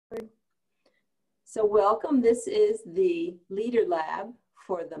So welcome. This is the Leader Lab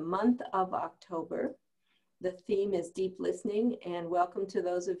for the month of October. The theme is deep listening, and welcome to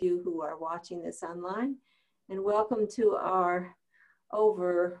those of you who are watching this online, and welcome to our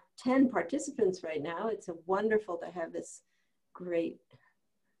over 10 participants right now. It's wonderful to have this great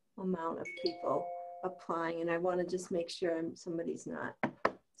amount of people applying, and I want to just make sure somebody's not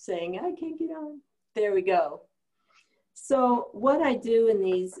saying, I can't get on. There we go. So what I do in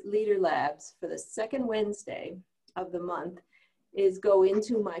these Leader Labs for the second Wednesday of the month is go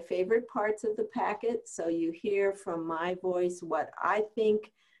into my favorite parts of the packet. So you hear from my voice what I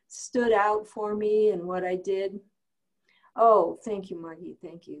think stood out for me and what I did. Oh, thank you, Margie.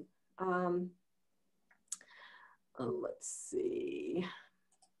 Thank you. Let's see.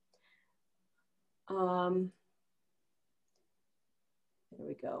 There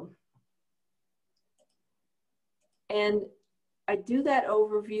we go. And I do that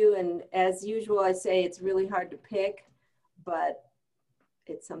overview, and as usual, I say it's really hard to pick, but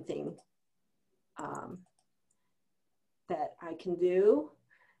it's something that I can do.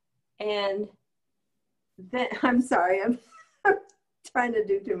 And then, I'm sorry, I'm trying to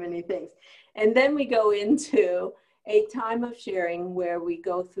do too many things. And then we go into a time of sharing where we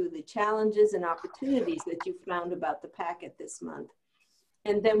go through the challenges and opportunities that you found about the packet this month.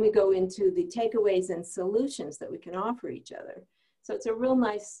 And then we go into the takeaways and solutions that we can offer each other. So it's a real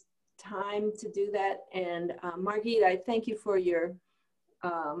nice time to do that. And Margit, I thank you for your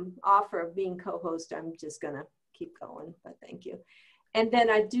offer of being co-host. I'm just gonna keep going, but thank you. And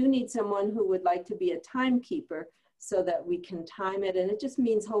then I do need someone who would like to be a timekeeper so that we can time it. And it just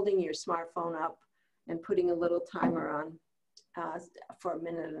means holding your smartphone up and putting a little timer on for 1.5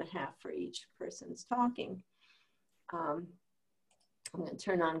 minutes for each person's talking. I'm going to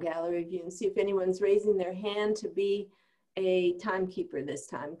turn on gallery view and see if anyone's raising their hand to be a timekeeper this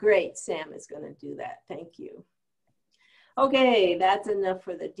time. Great, Sam is going to do that. Thank you. Okay, that's enough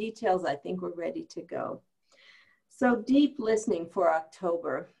for the details. I think we're ready to go. So deep listening for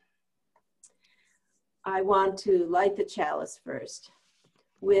October. I want to light the chalice first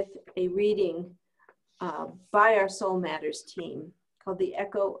with a reading by our Soul Matters team called The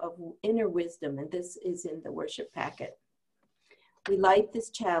Echo of Inner Wisdom, and this is in the worship packet. We light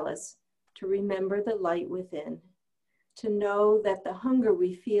this chalice to remember the light within, to know that the hunger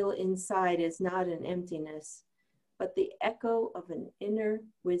we feel inside is not an emptiness, but the echo of an inner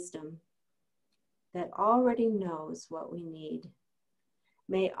wisdom that already knows what we need.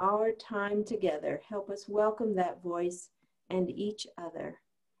 May our time together help us welcome that voice and each other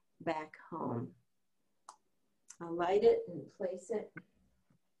back home. I'll light it and place it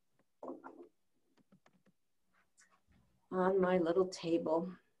on my little table.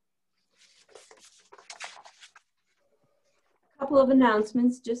 A couple of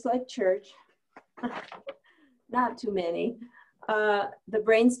announcements, just like church. Not too many. The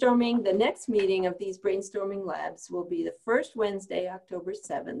brainstorming, the next meeting of these brainstorming labs will be the first Wednesday, October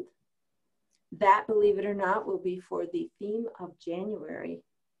 7th. That, believe it or not, will be for the theme of January.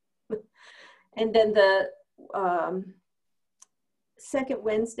 And then the second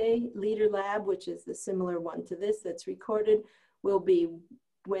Wednesday Leader Lab, which is the similar one to this that's recorded, will be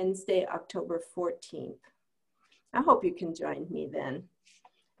Wednesday, October 14th. I hope you can join me then.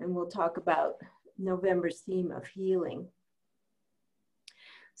 And we'll talk about November's theme of healing.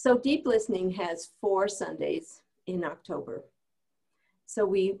 So deep listening has 4 Sundays in October. So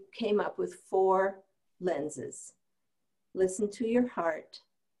we came up with 4 lenses. Listen to your heart.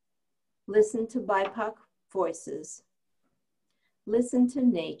 Listen to BIPOC voices. Listen to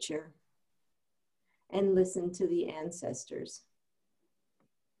nature, and listen to the ancestors.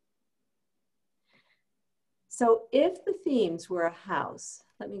 So if the themes were a house,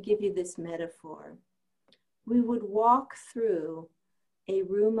 let me give you this metaphor. We would walk through a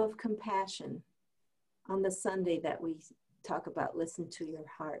room of compassion on the Sunday that we talk about listen to your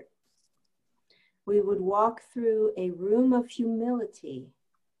heart. We would walk through a room of humility,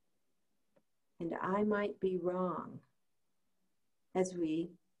 and I might be wrong, as we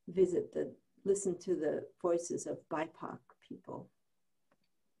listen to the voices of BIPOC people.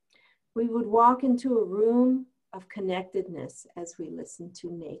 We would walk into a room of connectedness as we listen to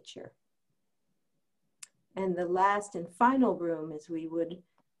nature. And the last and final room is we would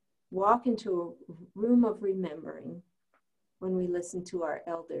walk into a room of remembering when we listen to our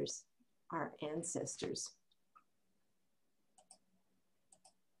elders, our ancestors.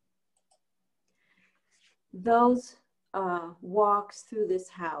 Those walks through this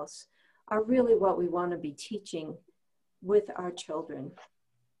house are really what we want to be teaching with our children.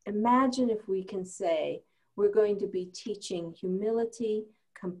 Imagine if we can say we're going to be teaching humility,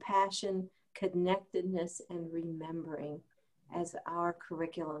 compassion, connectedness and remembering as our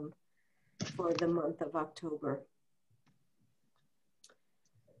curriculum for the month of October.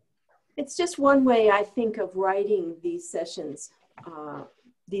 It's just one way I think of writing these sessions,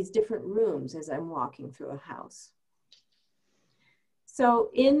 these different rooms as I'm walking through a house. So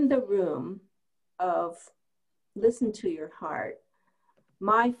in the room of Listen to Your Heart,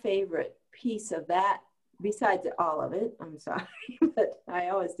 my favorite piece of that, besides all of it, I'm sorry, but I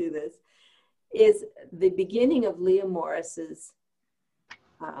always do this, is the beginning of Leah Morris's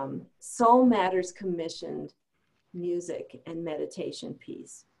Soul Matters commissioned music and meditation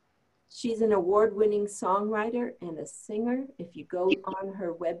piece. She's an award-winning songwriter and a singer. If you go on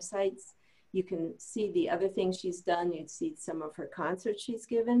her websites, you can see the other things she's done. You'd see some of her concerts she's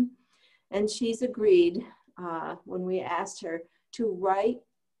given. And she's agreed, when we asked her, to write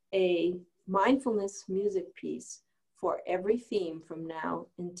a mindfulness music piece for every theme from now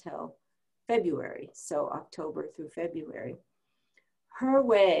until February, so October through February. Her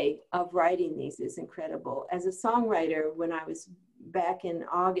way of writing these is incredible. As a songwriter, when I was back in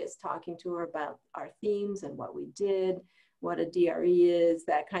August talking to her about our themes and what we did, what a DRE is,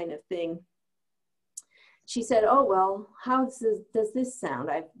 that kind of thing, she said, oh, well, how does this sound?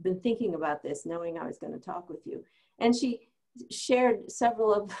 I've been thinking about this, knowing I was going to talk with you. And she shared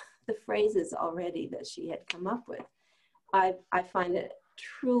several of the phrases already that she had come up with. I find it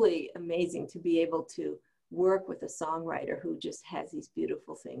truly amazing to be able to work with a songwriter who just has these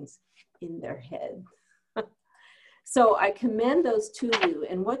beautiful things in their head. So I commend those to you.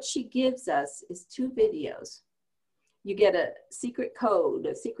 And what she gives us is 2 videos. You get a secret code,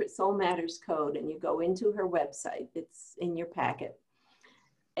 a secret Soul Matters code, and you go into her website. It's in your packet.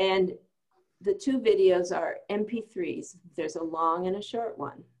 And the 2 videos are MP3s. There's a long and a short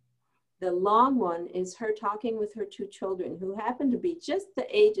one. The long one is her talking with her 2 children who happen to be just the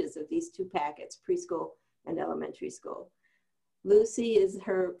ages of these 2 packets, preschool and elementary school. Lucy is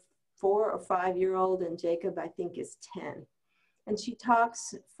her 4 or 5-year-old, and Jacob, I think, is 10. And she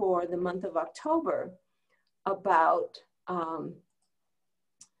talks for the month of October about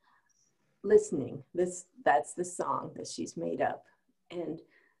listening. That's the song that she's made up. And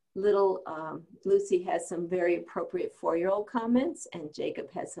little Lucy has some very appropriate 4-year-old comments, and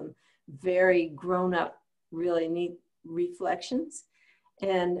Jacob has some very grown-up, really neat reflections.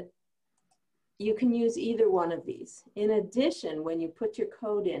 And you can use either one of these. In addition, when you put your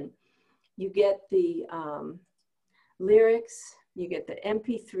code in, you get the lyrics, you get the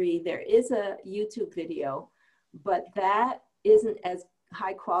MP3. There is a YouTube video, but that isn't as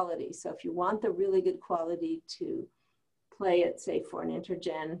high quality. So if you want the really good quality to play it, say for an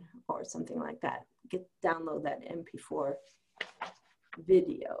intergen or something like that, download that MP4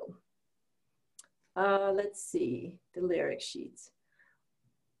 video. Let's see, the lyric sheets.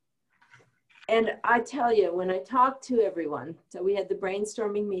 And I tell you, when I talk to everyone, so we had the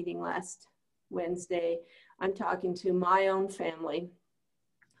brainstorming meeting last Wednesday. I'm talking to my own family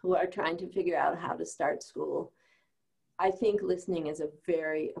who are trying to figure out how to start school. I think listening is a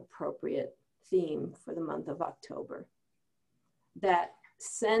very appropriate theme for the month of October. That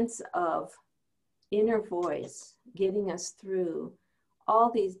sense of inner voice getting us through all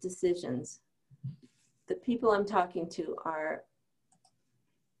these decisions. The people I'm talking to are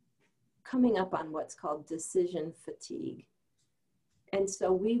coming up on what's called decision fatigue. And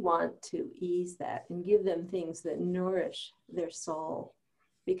so we want to ease that and give them things that nourish their soul.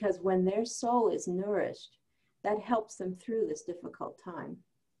 Because when their soul is nourished, that helps them through this difficult time.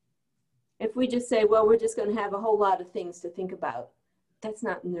 If we just say, well, we're just going to have a whole lot of things to think about, that's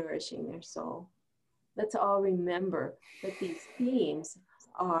not nourishing their soul. Let's all remember that these themes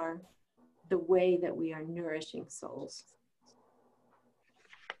are the way that we are nourishing souls.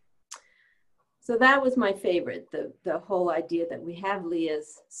 So that was my favorite, the whole idea that we have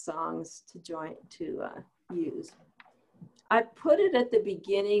Leah's songs to use. I put it at the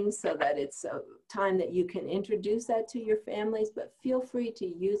beginning so that it's a time that you can introduce that to your families, but feel free to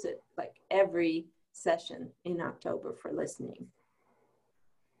use it like every session in October for listening.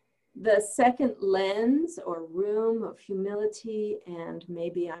 The second lens or room of humility and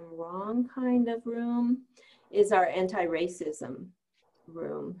maybe I'm wrong kind of room is our anti-racism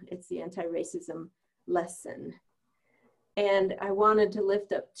room. It's the anti-racism lesson. And I wanted to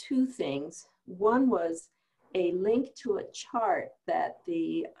lift up 2 things. One was a link to a chart that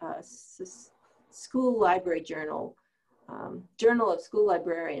the School Library Journal, Journal of School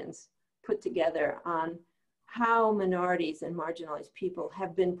Librarians put together on how minorities and marginalized people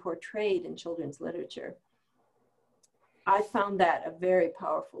have been portrayed in children's literature. I found that a very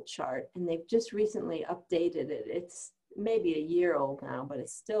powerful chart, and they've just recently updated it. maybe a year old now, but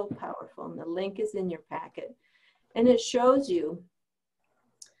it's still powerful. And the link is in your packet. And it shows you,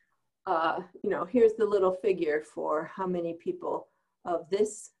 you know, here's the little figure for how many people of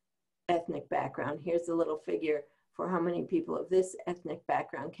this ethnic background. Here's the little figure for how many people of this ethnic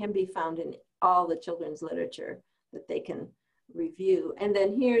background can be found in all the children's literature that they can review. And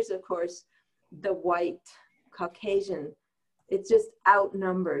then here's, of course, the white Caucasian. It just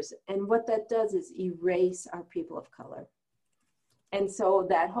outnumbers. And what that does is erase our people of color. And so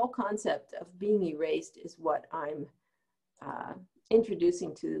that whole concept of being erased is what I'm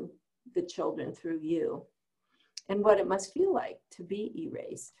introducing to the children through you, and what it must feel like to be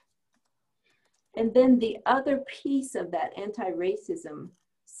erased. And then the other piece of that anti-racism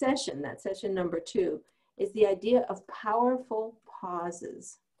session, that session number 2, is the idea of powerful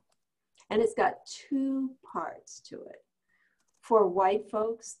pauses. And it's got 2 parts to it. For white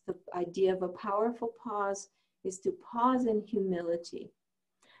folks, the idea of a powerful pause is to pause in humility.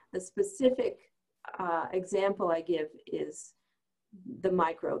 The specific example I give is the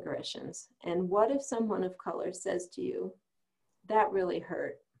microaggressions. And what if someone of color says to you, that really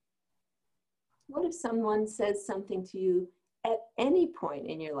hurt? What if someone says something to you at any point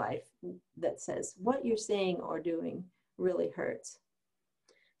in your life that says, what you're saying or doing really hurts?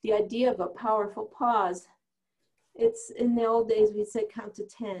 The idea of a powerful pause, it's in the old days, we said count to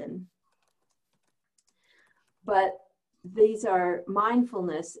 10. But these are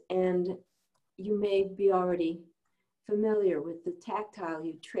mindfulness, and you may be already familiar with the tactile.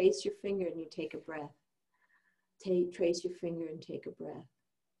 You trace your finger and you take a breath. Trace your finger and take a breath.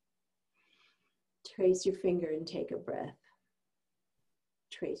 Trace your finger and take a breath.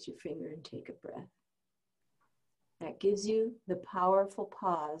 Trace your finger and take a breath. That gives you the powerful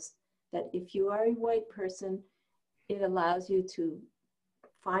pause that if you are a white person, it allows you to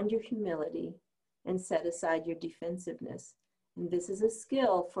find your humility and set aside your defensiveness. And this is a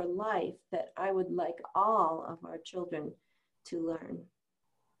skill for life that I would like all of our children to learn.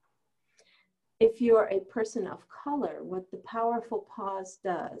 If you're a person of color, what the powerful pause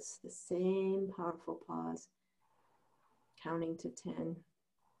does, the same powerful pause, counting to 10,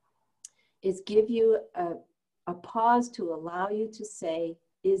 is give you a pause to allow you to say,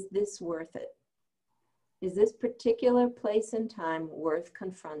 is this worth it? Is this particular place and time worth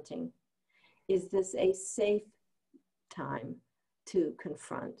confronting? Is this a safe time to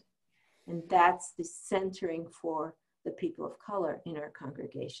confront? And that's the centering for the people of color in our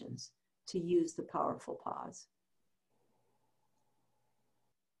congregations, to use the powerful pause.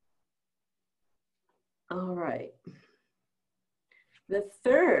 All right. The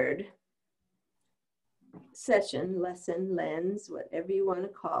third session, lesson, lens, whatever you want to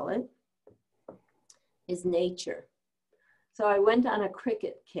call it, is nature. So I went on a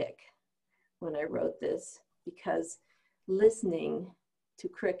cricket kick when I wrote this, because listening to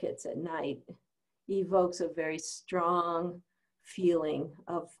crickets at night evokes a very strong feeling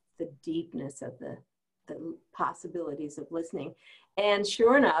of the deepness of the possibilities of listening. And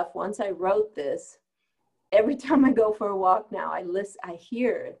sure enough, once I wrote this, every time I go for a walk now, I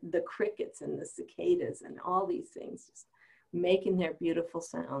hear the crickets and the cicadas and all these things just making their beautiful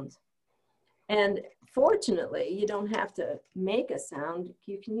sounds. And fortunately, you don't have to make a sound.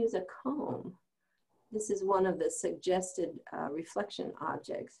 You can use a comb. This is one of the suggested reflection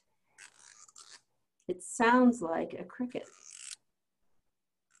objects. It sounds like a cricket.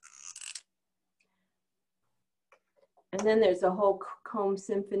 And then there's a whole comb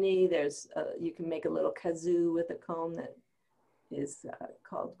symphony. There's, you can make a little kazoo with a comb that is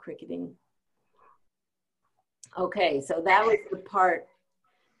called cricketing. Okay, so that was the part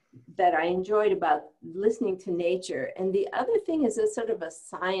that I enjoyed about listening to nature. And the other thing is a sort of a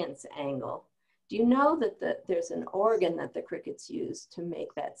science angle. Do you know that there's an organ that the crickets use to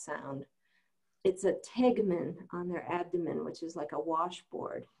make that sound? It's a tegmen on their abdomen, which is like a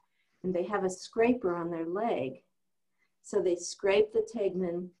washboard. And they have a scraper on their leg. So they scrape the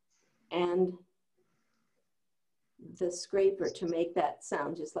tegmen and the scraper to make that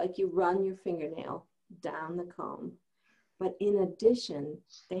sound, just like you run your fingernail down the comb. But in addition,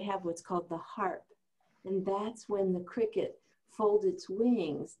 they have what's called the harp. And that's when the cricket folds its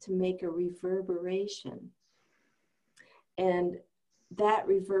wings to make a reverberation. And that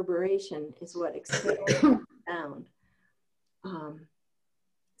reverberation is what expands the sound.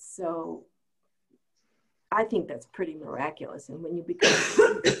 So I think that's pretty miraculous. And when you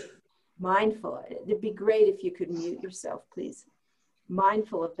become mindful, it'd be great if you could mute yourself, please.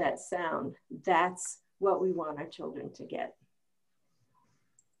 Mindful of that sound, that's what we want our children to get.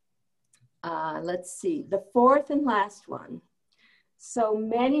 Let's see, the fourth and last one. So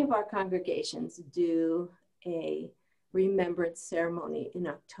many of our congregations do a remembrance ceremony in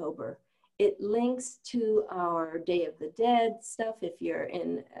October. It links to our Day of the Dead stuff if you're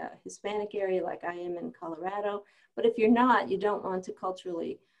in a Hispanic area like I am in Colorado. But if you're not, you don't want to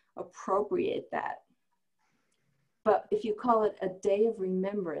culturally appropriate that. But if you call it a day of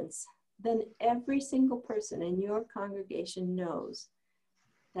remembrance, then every single person in your congregation knows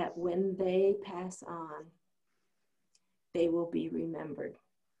that when they pass on, they will be remembered.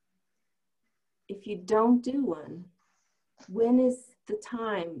 If you don't do one, when is the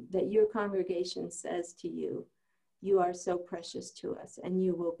time that your congregation says to you, you are so precious to us and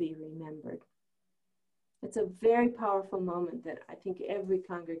you will be remembered? It's a very powerful moment that I think every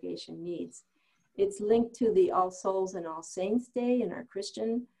congregation needs. It's linked to the All Souls and All Saints Day in our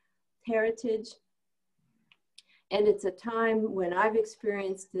Christian heritage. And it's a time when I've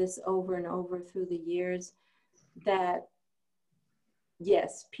experienced this over and over through the years that,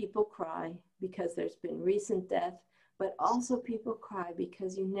 yes, people cry because there's been recent death, but also people cry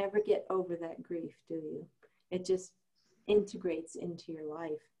because you never get over that grief, do you? It just integrates into your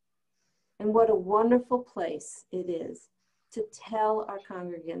life. And what a wonderful place it is to tell our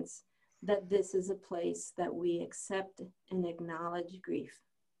congregants that this is a place that we accept and acknowledge grief.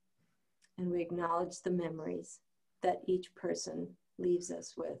 And we acknowledge the memories that each person leaves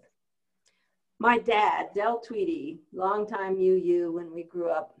us with. My dad, Del Tweedy, longtime UU when we grew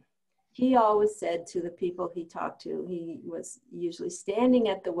up, he always said to the people he talked to, he was usually standing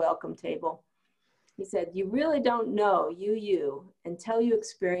at the welcome table. He said, you really don't know UU until you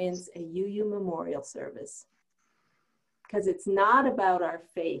experience a UU memorial service. Because it's not about our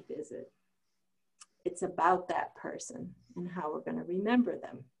faith, is it? It's about that person and how we're going to remember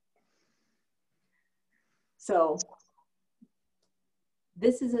them. So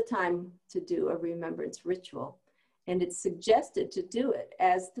this is a time to do a remembrance ritual, and it's suggested to do it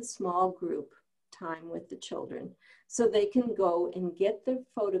as the small group time with the children, so they can go and get the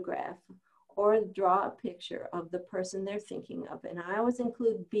photograph or draw a picture of the person they're thinking of. And I always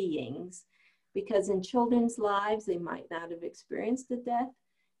include beings, because in children's lives, they might not have experienced a death,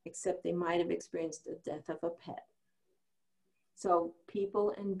 except they might have experienced the death of a pet. So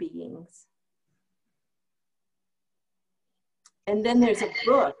people and beings. And then there's a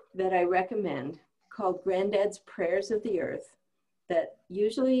book that I recommend called Granddad's Prayers of the Earth, that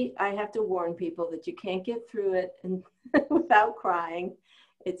usually I have to warn people that you can't get through it and without crying.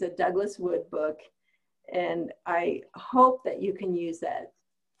 It's a Douglas Wood book, and I hope that you can use that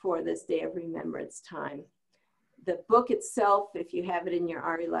for this Day of Remembrance time. The book itself, if you have it in your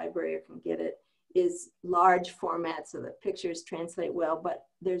RE library or can get it, is large format so that pictures translate well, but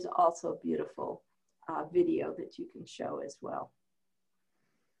there's also beautiful video that you can show as well.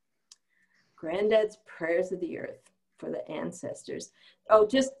 Granddad's Prayers of the Earth for the ancestors. Oh,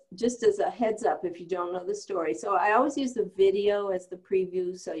 just as a heads up, if you don't know the story. So I always use the video as the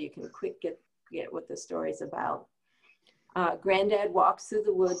preview so you can quick get what the story's about. Granddad walks through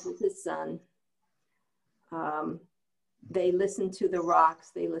the woods with his son. They listen to the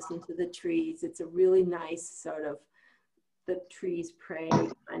rocks, they listen to the trees. It's a really nice sort of the trees pray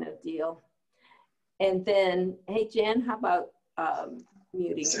kind of deal. And then, hey, Jan, how about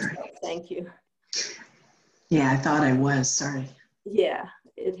muting yourself? Thank you. Yeah, I thought I was, sorry. Yeah,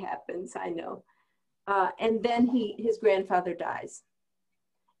 it happens, I know. And then his grandfather dies.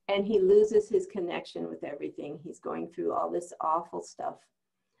 And he loses his connection with everything. He's going through all this awful stuff.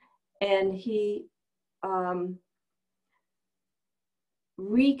 And he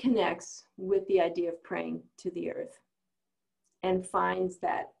reconnects with the idea of praying to the earth and finds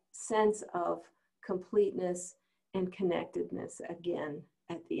that sense of completeness and connectedness again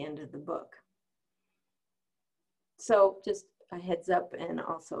at the end of the book. So just a heads up and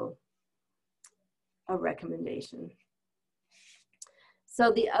also a recommendation.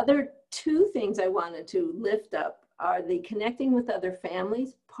 So the other two things I wanted to lift up are the connecting with other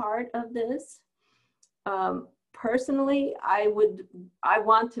families part of this. Personally, I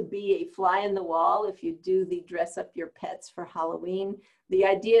want to be a fly in the wall if you do the dress up your pets for Halloween. The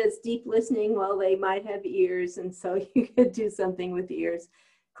idea is deep listening. Well, they might have ears, and so you could do something with ears.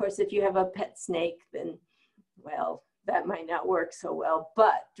 Of course, if you have a pet snake, then, well, that might not work so well.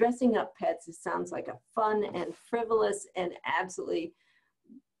 But dressing up pets, it sounds like a fun and frivolous and absolutely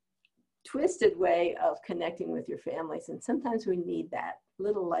twisted way of connecting with your families. And sometimes we need that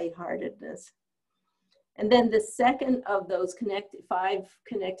little lightheartedness. And then the second of those five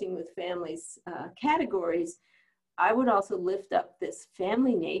connecting with families categories, I would also lift up this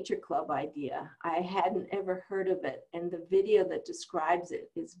Family Nature Club idea. I hadn't ever heard of it, and the video that describes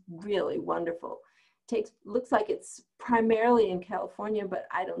it is really wonderful. Looks like it's primarily in California, but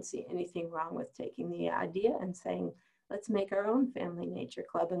I don't see anything wrong with taking the idea and saying, Let's make our own family nature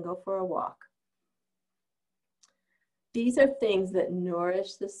club and go for a walk. These are things that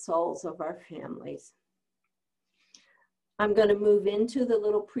nourish the souls of our families. I'm going to move into the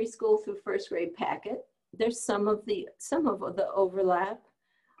little preschool through first grade packet. There's some of the overlap,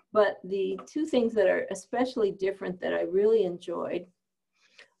 but the two things that are especially different that I really enjoyed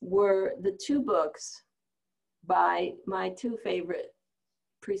were the two books by my two favorite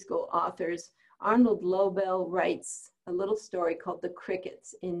preschool authors. Arnold Lobel writes a little story called The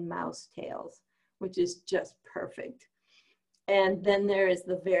Crickets in Mouse Tales, which is just perfect. And then there is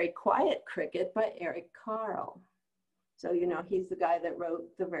The Very Quiet Cricket by Eric Carle. So, you know, he's the guy that wrote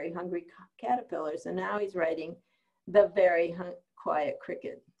The Very Hungry Caterpillars, and now he's writing The Very Quiet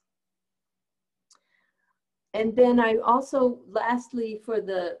Cricket. And then I also, lastly, for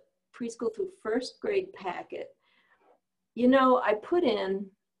the preschool through first grade packet, you know, I put in,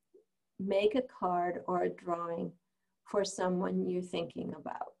 make a card or a drawing for someone you're thinking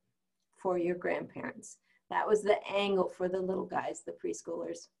about, for your grandparents. That was the angle for the little guys, the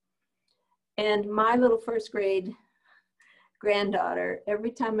preschoolers. And my little first grade granddaughter,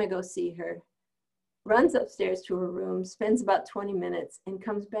 every time I go see her, runs upstairs to her room, spends about 20 minutes, and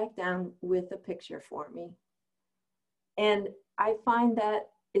comes back down with a picture for me. And I find that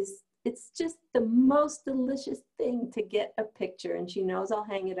it's just the most delicious thing to get a picture, and she knows I'll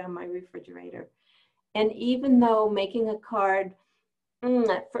hang it on my refrigerator. And even though making a card,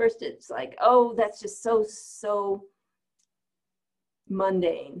 at first it's like, oh, that's just so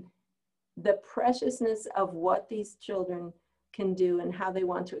mundane. The preciousness of what these children can do and how they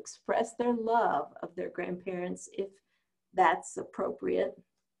want to express their love of their grandparents, if that's appropriate,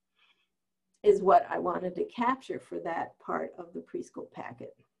 is what I wanted to capture for that part of the preschool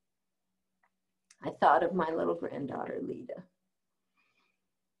packet. I thought of my little granddaughter, Lita.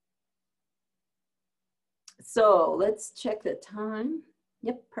 So let's check the time.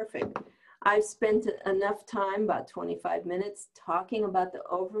 Yep, perfect. I've spent enough time, about 25 minutes, talking about the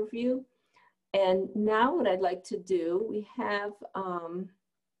overview. And now what I'd like to do, we have,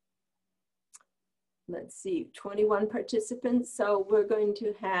 let's see, 21 participants. So we're going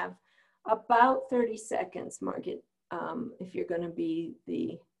to have about 30 seconds, Margaret, if you're going to be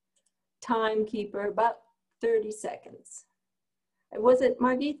the timekeeper, about 30 seconds. Was it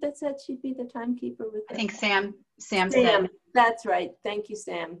Margit that said she'd be the timekeeper with I think Sam said. That's right. Thank you,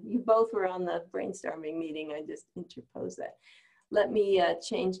 Sam. You both were on the brainstorming meeting. I just interposed that. Let me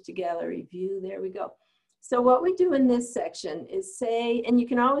change to gallery view. There we go. So what we do in this section is say, and you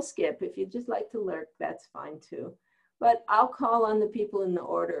can always skip if you just like to lurk, that's fine too. But I'll call on the people in the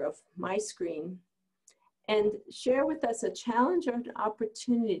order of my screen and share with us a challenge or an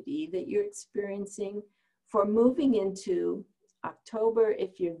opportunity that you're experiencing for moving into October.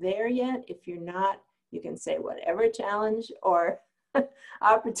 If you're there yet, if you're not, you can say whatever challenge or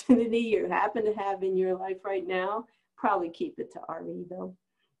opportunity you happen to have in your life right now. Probably keep it to RE though.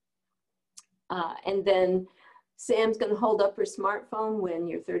 And then Sam's going to hold up her smartphone when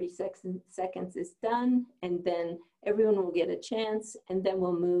your 30 seconds is done, and then everyone will get a chance, and then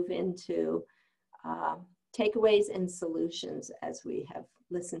we'll move into takeaways and solutions as we have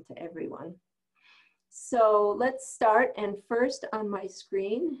listened to everyone. So let's start, and first on my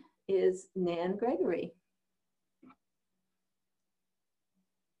screen is Nan Gregory.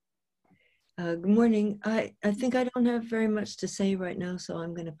 Good morning. I think I don't have very much to say right now, so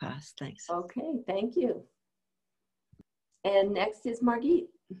I'm going to pass. Thanks. Okay, thank you. And next is Margit.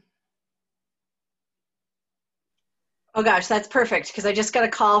 Oh gosh, that's perfect, because I just got a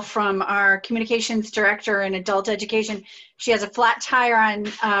call from our communications director in adult education. She has a flat tire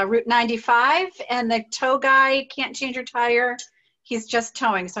on Route 95, and the tow guy can't change her tire. He's just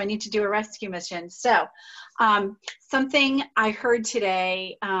towing, so I need to do a rescue mission. So something I heard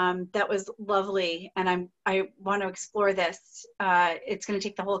today that was lovely, and I want to explore this. It's going to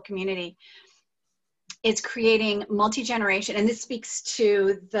take the whole community. It's creating multi-generation, and this speaks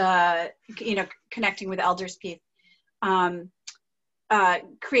to the, connecting with elders piece.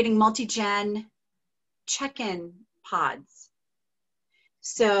 Creating multi-gen check-in pods.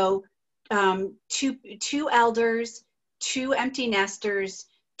 So two elders, 2 empty nesters,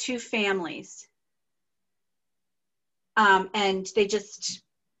 2 families. And they just,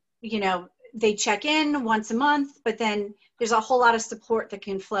 they check in once a month, but then there's a whole lot of support that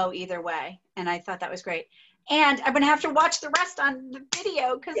can flow either way. And I thought that was great. And I'm going to have to watch the rest on the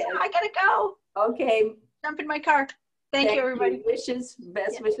video because I got to go. Okay. Jump in my car. Thank you, everybody. Wishes,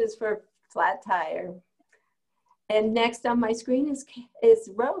 best wishes for flat tire. And next on my screen is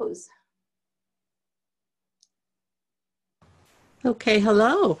Rose. Okay,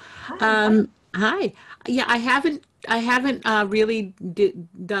 hello. Hi. Hi. Yeah, I haven't really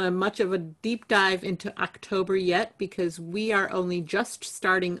done much of a deep dive into October yet because we are only just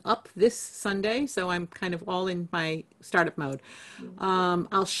starting up this Sunday, so I'm kind of all in my startup mode.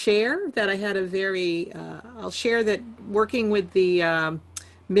 I'll share that I had a I'll share that working with the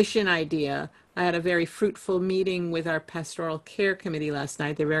mission idea, I had a very fruitful meeting with our pastoral care committee last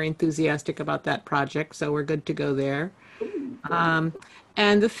night. They're very enthusiastic about that project, so we're good to go there. Um,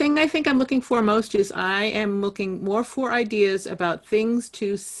 and the thing I think I'm looking for most is I am looking more for ideas about things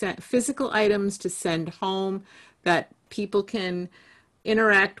to send, physical items to send home that people can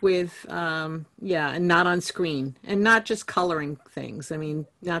interact with, yeah, and not on screen, and not just coloring things. I mean,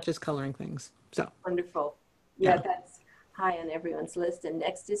 not just coloring things. So, Wonderful. Yeah, yeah. that's high on everyone's list. And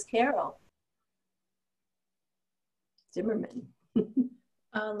next is Carol Zimmerman.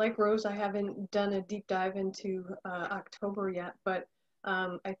 Like Rose, I haven't done a deep dive into October yet, but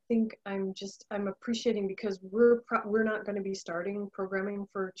I think I'm appreciating because we're not going to be starting programming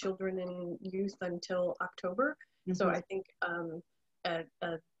for children and youth until October. So I think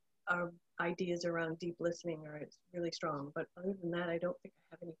our ideas around deep listening are really strong. But other than that, I don't think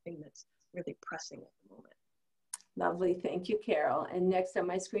I have anything that's really pressing at the moment. Lovely, thank you, Carol. And next on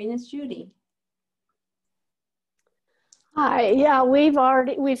my screen is Judy. Hi, yeah, we've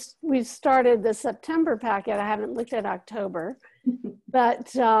started the September packet. I haven't looked at October,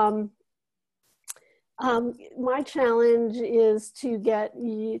 but my challenge is to get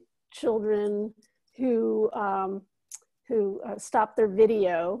children who stop their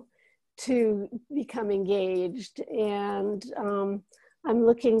video to become engaged, and I'm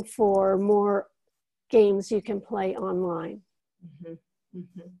looking for more games you can play online.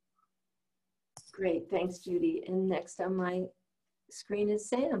 Great, thanks, Judy. And next on my screen is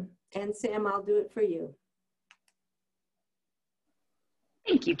Sam. And Sam, I'll do it for you.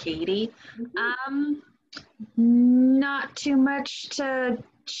 Thank you, Katie. Not too much to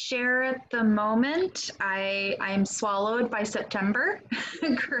share at the moment. I'm swallowed by September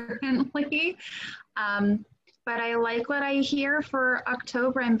currently. But I like what I hear for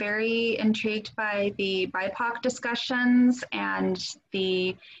October. I'm very intrigued by the BIPOC discussions and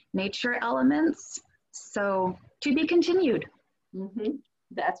the nature elements. So to be continued.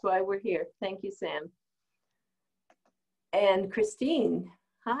 That's why we're here. Thank you, Sam. And Christine,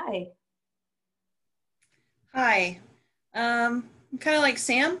 hi. Hi. I'm kind of like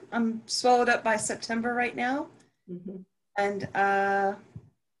Sam. I'm swallowed up by September right now. And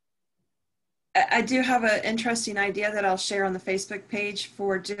I do have an interesting idea that I'll share on the Facebook page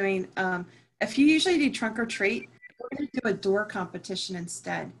for doing, if you usually do trunk or treat, we're going to do a door competition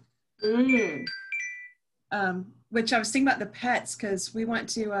instead. Which I was thinking about the pets because we want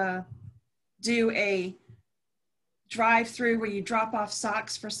to do a drive-through where you drop off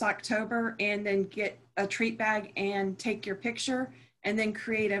socks for Socktober and then get a treat bag and take your picture and then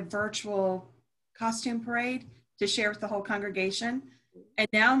create a virtual costume parade to share with the whole congregation. And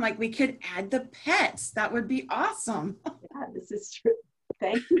now I'm like, we could add the pets. That would be awesome. Yeah, this is true.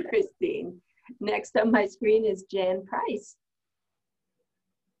 Thank you, Christine. Next on my screen is Jan Price.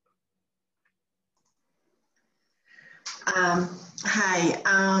 Hi.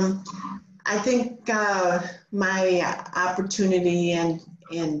 I think my opportunity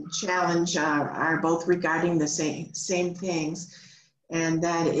and challenge are both regarding the same things. And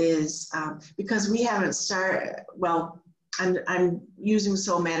that is because we haven't started, well, I'm using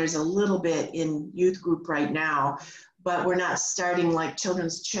Soul Matters a little bit in youth group right now, but we're not starting like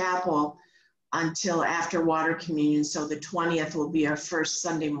Children's Chapel until after water communion. So the 20th will be our first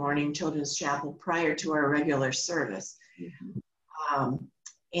Sunday morning Children's Chapel prior to our regular service. So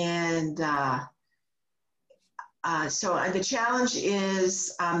the challenge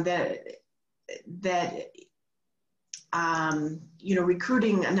is that you know,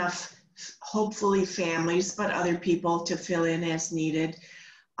 recruiting enough, hopefully families, but other people to fill in as needed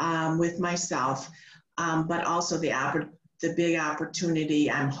with myself. But also the big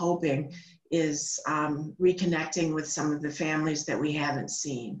opportunity I'm hoping is reconnecting with some of the families that we haven't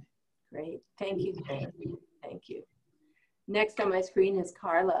seen. Great, thank you, Jan. Thank you. Next on my screen is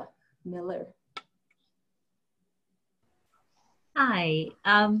Carla Miller. Hi.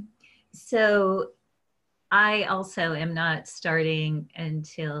 So I also am not starting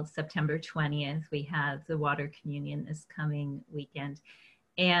until September 20th. We have the water communion this coming weekend.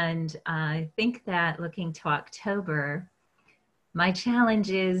 And I think that looking to October, my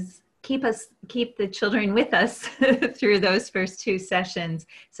challenge is keep the children with us through those first two sessions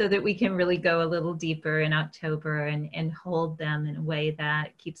so that we can really go a little deeper in October and hold them in a way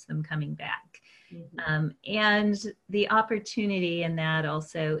that keeps them coming back. And the opportunity in that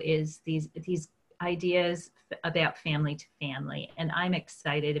also is these ideas about family to family. And I'm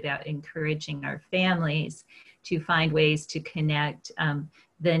excited about encouraging our families to find ways to connect.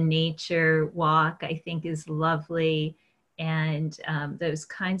 The nature walk, I think, is lovely. And those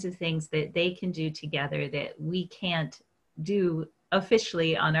kinds of things that they can do together that we can't do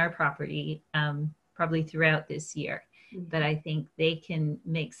officially on our property, probably throughout this year. But I think they can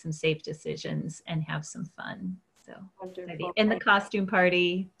make some safe decisions and have some fun. So, and the costume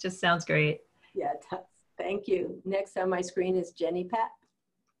party just sounds great. Yeah, it does. Thank you. Next on my screen is Jenny Pat.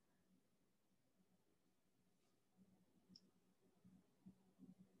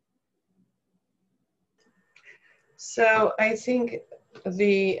 So I think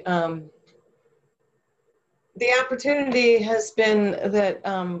the opportunity has been that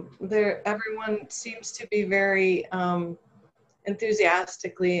everyone seems to be very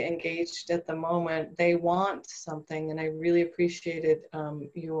enthusiastically engaged at the moment. They want something, and I really appreciated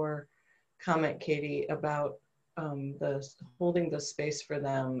your comment, Katie, about holding the space for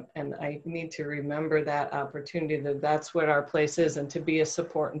them. And I need to remember that opportunity, that's what our place is, and to be a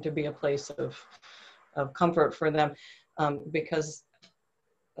support and to be a place of comfort for them, because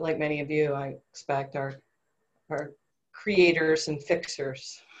like many of you, I expect are creators and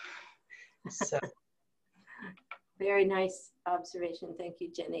fixers. So. Very nice observation. Thank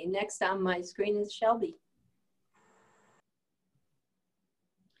you, Jenny. Next on my screen is Shelby.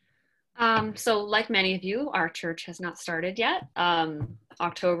 So like many of you, our church has not started yet.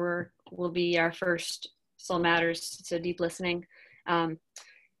 October will be our first Soul Matters, so deep listening.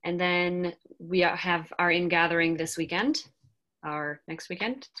 And then we have our in-gathering this weekend, our next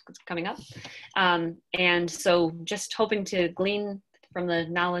weekend coming up. And so just hoping to glean from the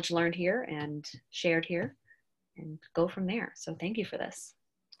knowledge learned here and shared here and go from there. So thank you for this.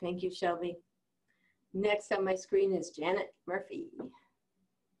 Thank you, Shelby. Next on my screen is Janet Murphy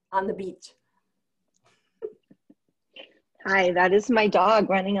on the beach. Hi, that is my dog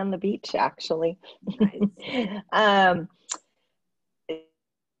running on the beach, actually. Nice.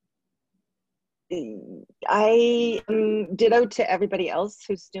 I ditto to everybody else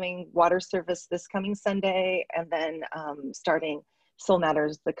who's doing water service this coming Sunday, and then starting Soul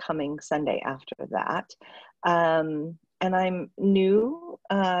Matters the coming Sunday after that. And I'm new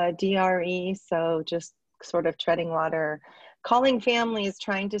DRE, so just sort of treading water, calling families,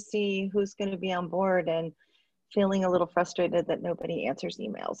 trying to see who's going to be on board, and feeling a little frustrated that nobody answers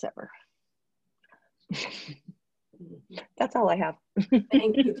emails ever. That's all I have.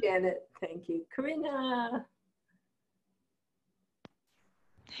 Thank you, Janet. Thank you. Karina.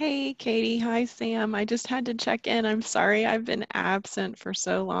 Hey, Katie. Hi, Sam. I just had to check in. I'm sorry I've been absent for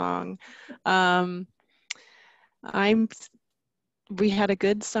so long. We had a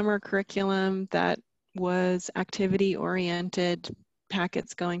good summer curriculum that was activity-oriented,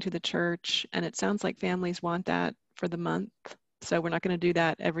 packets going to the church, and it sounds like families want that for the month. So we're not going to do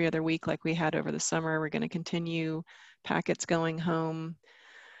that every other week like we had over the summer. We're going to continue packets going home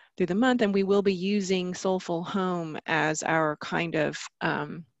through the month, and we will be using Soulful Home as our kind of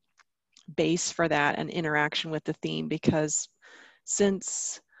base for that and interaction with the theme, because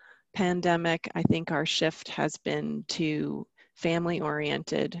since pandemic, I think our shift has been to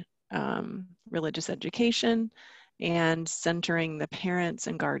family-oriented religious education and centering the parents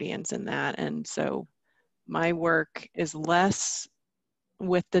and guardians in that. And so my work is less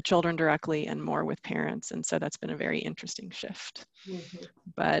with the children directly and more with parents. And so that's been a very interesting shift. Mm-hmm.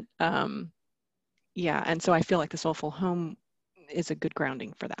 But yeah, and so I feel like the Soulful Home is a good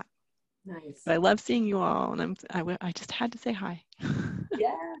grounding for that. Nice. But I love seeing you all, and I just had to say hi.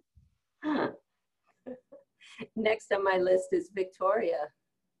 Yeah. Next on my list is Victoria.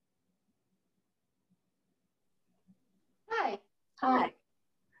 Hi. Hi.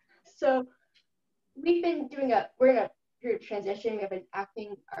 So we're in a period of transition. We have an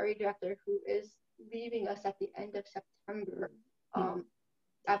acting RE director who is leaving us at the end of September. I'm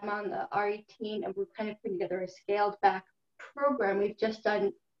on the RE team, and we're kind of putting together a scaled back program. We've just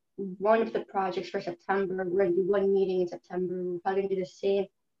done one of the projects for September. We're going to do one meeting in September. We're probably going to do the same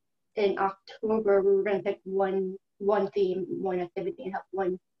in October. We're going to pick one theme, one activity, and have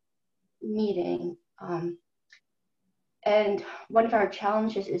one meeting. And one of our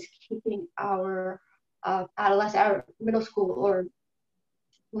challenges is keeping our our middle school or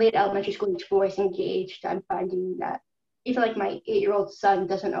late elementary school age boys engaged. I'm finding that even like my 8-year-old son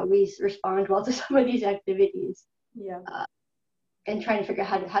doesn't always respond well to some of these activities. Yeah. And trying to figure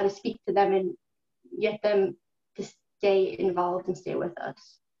out how to speak to them and get them to stay involved and stay with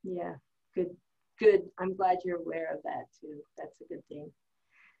us. Yeah, good. I'm glad you're aware of that too. That's a good thing.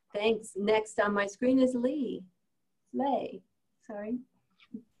 Thanks. Next on my screen is Lee. Lay, sorry.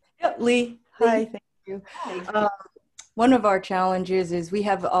 Yep, Lee. Hi, thank you. Hi. One of our challenges is we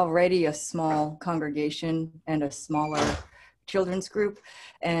have already a small congregation and a smaller children's group,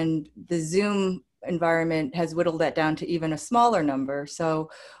 and the Zoom environment has whittled that down to even a smaller number.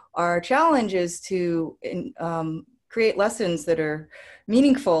 So our challenge is to create lessons that are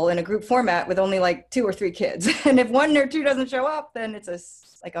meaningful in a group format with only like 2 or 3 kids. And if 1 or 2 doesn't show up, then it's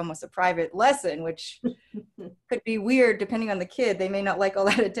like almost a private lesson, which could be weird depending on the kid. They may not like all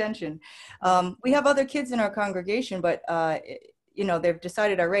that attention. We have other kids in our congregation, but you know, they've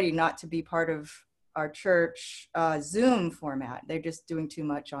decided already not to be part of our church Zoom format. They're just doing too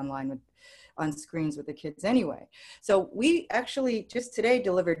much online on screens with the kids anyway. So we actually just today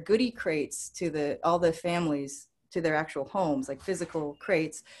delivered goodie crates to all the families to their actual homes, like physical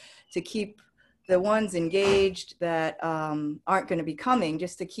crates, to keep the ones engaged that aren't going to be coming,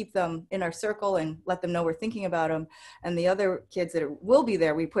 just to keep them in our circle and let them know we're thinking about them. And the other kids that will be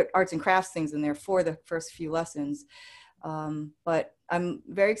there, we put arts and crafts things in there for the first few lessons. But I'm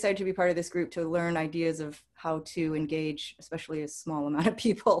very excited to be part of this group to learn ideas of how to engage, especially a small amount of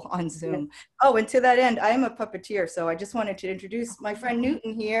people on Zoom. Oh, and to that end, I am a puppeteer, so I just wanted to introduce my friend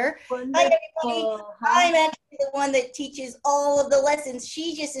Newton here. Hi, everybody. I'm actually the one that teaches all of the lessons.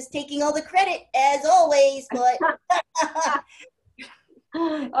 She just is taking all the credit, as always, but...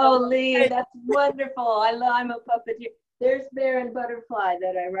 Oh, Lee, that's wonderful. I'm a puppeteer. There's Bear and Butterfly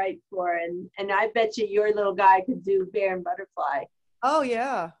that I write for, and I bet you your little guy could do Bear and Butterfly. Oh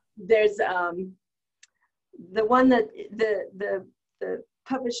yeah. There's the one that the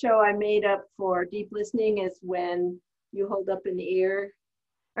puppet show I made up for deep listening is when you hold up an ear,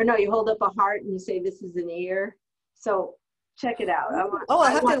 or no, you hold up a heart and you say this is an ear. So check it out. I'll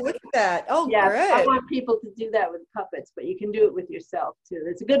have to look at that. Oh, yeah, great. I want people to do that with puppets, but you can do it with yourself too.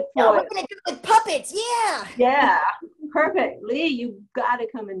 It's a good Yeah, foil. we're gonna do it with puppets, yeah. Yeah, perfect. Lee, you got to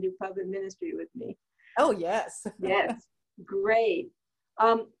come and do puppet ministry with me. Oh, yes. Yes, great.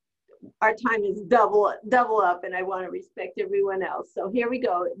 Our time is double up, and I want to respect everyone else. So here we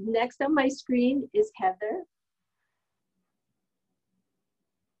go. Next on my screen is Heather.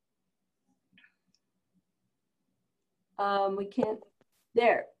 We can't,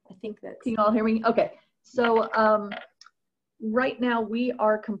 there, I think that's. Can you all hear me? Okay, so right now we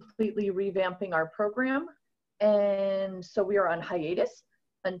are completely revamping our program, and so we are on hiatus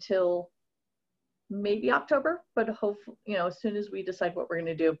until maybe October, but hopefully, you know, as soon as we decide what we're going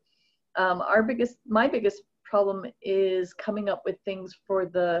to do. My biggest problem is coming up with things for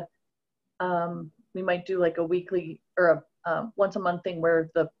the, we might do like a weekly or a once a month thing where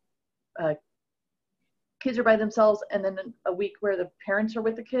the kids are by themselves, and then a week where the parents are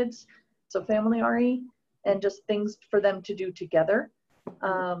with the kids, so family RE, and just things for them to do together,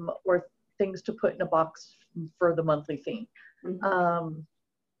 or things to put in a box for the monthly theme.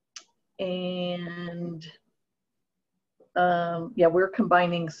 Yeah, we're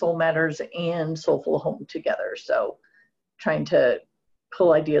combining Soul Matters and Soulful Home together, so trying to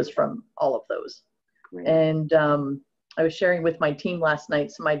pull ideas from all of those. Great. And I was sharing with my team last night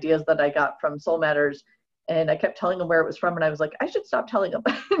some ideas that I got from Soul Matters, and I kept telling them where it was from, and I was like, I should stop telling them.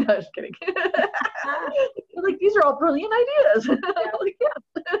 No, I was kidding. Like, these are all brilliant ideas. Yeah. Like,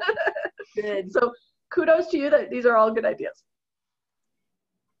 yeah. Good. So kudos to you that these are all good ideas.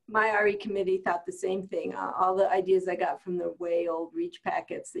 My RE committee thought the same thing. All the ideas I got from the way old reach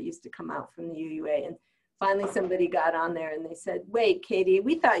packets that used to come out from the UUA. And finally somebody got on there and they said, wait, Katie,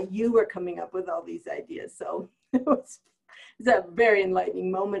 we thought you were coming up with all these ideas. So it was a very enlightening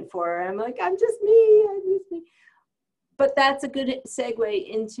moment for her. I'm like, I'm just me. But that's a good segue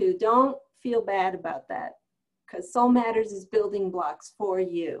into, don't feel bad about that, because Soul Matters is building blocks for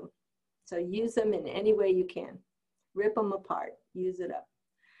you. So use them in any way you can. Rip them apart, use it up.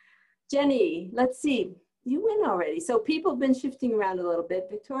 Jenny, let's see, you went already. So people have been shifting around a little bit.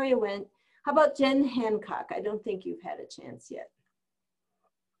 Victoria went. How about Jen Hancock? I don't think you've had a chance yet.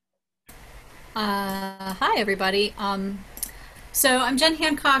 Hi, everybody. So I'm Jen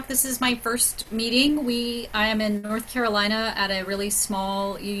Hancock. This is my first meeting. I am in North Carolina at a really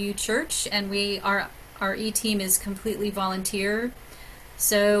small UU church, and our E-team is completely volunteer.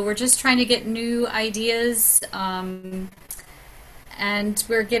 So we're just trying to get new ideas. And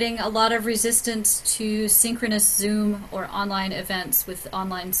we're getting a lot of resistance to synchronous Zoom or online events with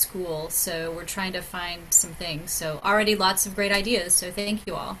online school. So we're trying to find some things. So already lots of great ideas. So thank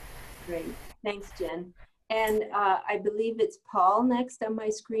you all. Great. Thanks, Jen. And I believe it's Paul next on my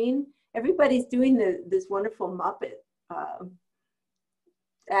screen. Everybody's doing this wonderful Muppet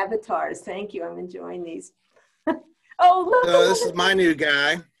avatars. Thank you. I'm enjoying these. Oh, look. This is my new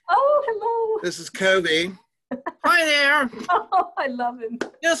guy. Oh, hello. This is Kobe. Hi there. Oh, I love him.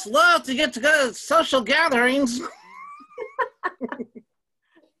 Just love to get to go to social gatherings.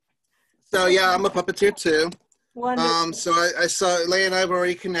 So yeah, I'm a puppeteer too. Wonderful. So I saw Leah and I have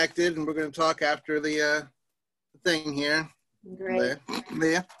already connected, and we're going to talk after the thing here. Great.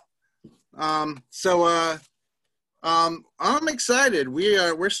 Leah. I'm excited.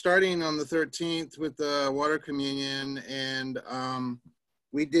 We're starting on the 13th with the water communion, and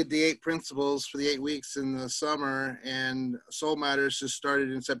we did the 8 principles for the 8 weeks in the summer, and Soul Matters just started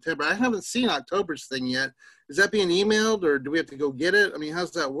in September. I haven't seen October's thing yet. Is that being emailed, or do we have to go get it? I mean,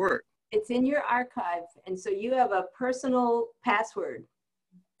 how's that work? It's in your archive, and so you have a personal password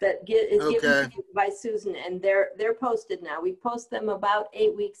that is given to you by Susan, and they're posted now. We post them about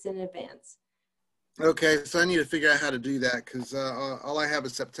 8 weeks in advance. Okay, so I need to figure out how to do that, because all I have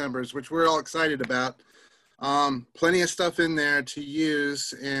is September's, which we're all excited about. Plenty of stuff in there to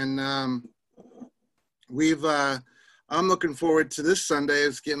use, and I'm looking forward to this Sunday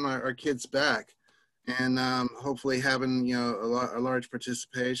is getting our kids back, and hopefully having a large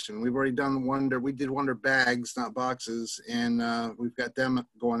participation. We've already done we did Wonder bags, not boxes, and we've got them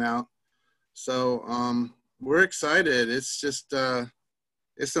going out. So we're excited. It's just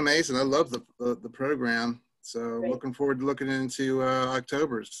it's amazing. I love the program. So Great. Looking forward to looking into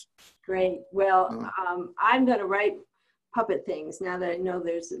October's. Great. Well, I'm going to write puppet things now that I know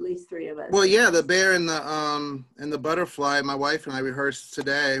there's at least 3 of us. Well, yeah, the bear and the butterfly. My wife and I rehearsed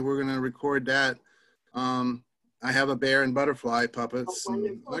today. We're going to record that. I have a bear and butterfly puppets. Oh,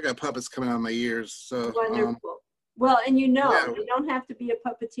 and I got puppets coming out of my ears. So wonderful. Well, and you don't have to be a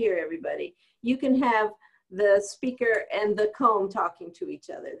puppeteer, everybody. You can have the speaker and the comb talking to each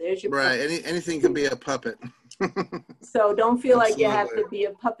other. There's your right. Anything can be a puppet. So don't feel like you have to be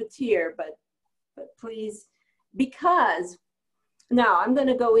a puppeteer, but please, because now I'm going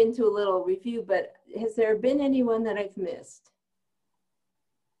to go into a little review. But has there been anyone that I've missed?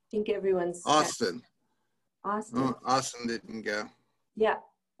 I think everyone's Austin. Austin. Oh, Austin didn't go. Yeah.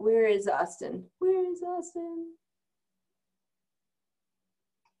 Where is Austin? Where is Austin?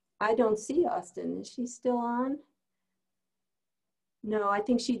 I don't see Austin. Is she still on? No, I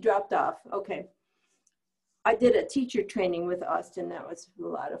think she dropped off. Okay. I did a teacher training with Austin. That was a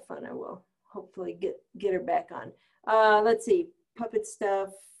lot of fun. I will hopefully get her back on. Let's see. Puppet stuff.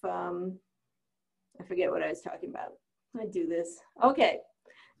 I forget what I was talking about. I do this. Okay.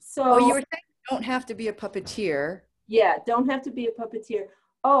 So. Oh, you were saying you don't have to be a puppeteer. Yeah, don't have to be a puppeteer.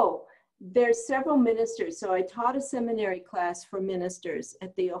 Oh, there's several ministers. So I taught a seminary class for ministers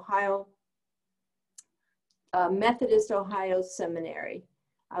at the Ohio, Methodist Ohio Seminary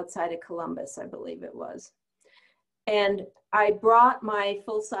outside of Columbus, I believe it was. And I brought my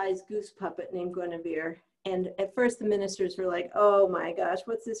full-size goose puppet named Guinevere. And at first the ministers were like, oh my gosh,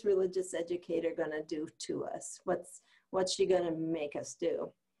 what's this religious educator gonna do to us? What's she gonna make us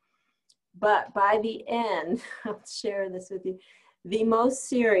do? But by the end, I'll share this with you, the most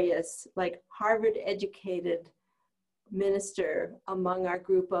serious, like Harvard educated minister among our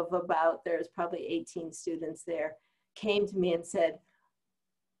group of there's probably 18 students there, came to me and said,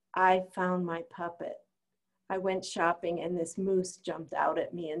 I found my puppet. I went shopping and this moose jumped out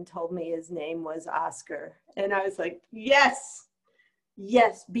at me and told me his name was Oscar. And I was like, yes,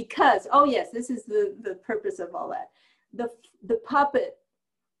 yes, because, oh yes, this is the purpose of all that. The puppet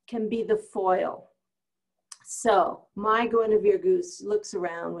can be the foil. So my Guinevere goose looks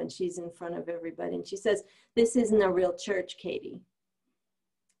around when she's in front of everybody and she says, this isn't a real church, Katie.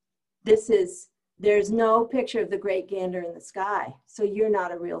 There's no picture of the great gander in the sky. So you're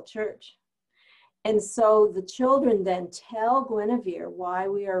not a real church. And so the children then tell Guinevere why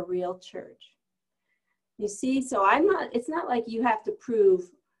we are a real church. You see, so it's not like you have to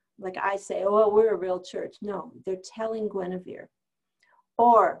prove, like I say, oh, well, we're a real church. No, they're telling Guinevere.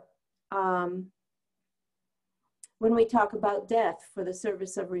 Or when we talk about death for the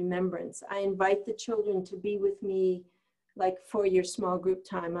service of remembrance, I invite the children to be with me like for your small group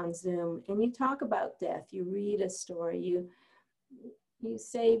time on Zoom, and you talk about death, you read a story, you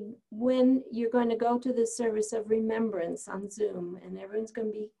say when you're going to go to the service of remembrance on Zoom, and everyone's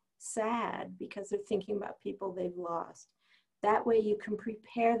going to be sad because they're thinking about people they've lost. That way you can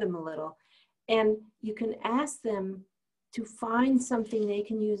prepare them a little, and you can ask them to find something they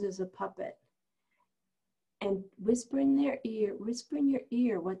can use as a puppet and whisper in your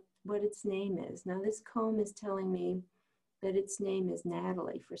ear what its name is. Now this comb is telling me that its name is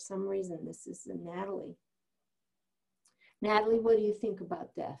Natalie. For some reason, this is the Natalie. Natalie, what do you think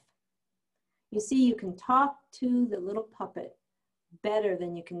about death? You see, you can talk to the little puppet better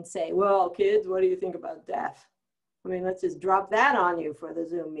than you can say, well, kids, what do you think about death? I mean, let's just drop that on you for the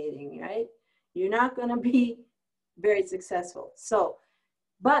Zoom meeting, right? You're not going to be very successful. So,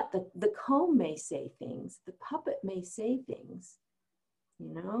 but the comb may say things, the puppet may say things,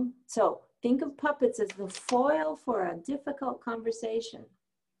 you know? So think of puppets as the foil for a difficult conversation.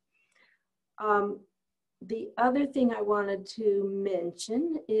 The other thing I wanted to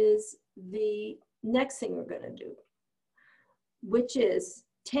mention is the next thing we're going to do, which is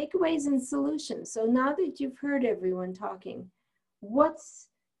takeaways and solutions. So now that you've heard everyone talking, what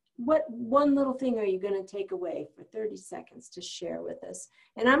one little thing are you going to take away for 30 seconds to share with us?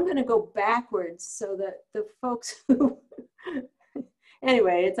 And I'm going to go backwards so that the folks who,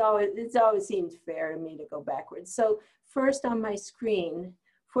 anyway, it's always seemed fair to me to go backwards. So first on my screen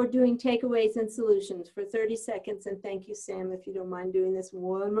for doing takeaways and solutions for 30 seconds, and thank you, Sam, if you don't mind doing this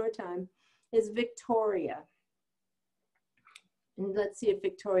one more time, is Victoria. And let's see if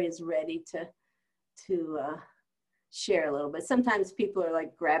Victoria is ready to share a little bit. Sometimes people are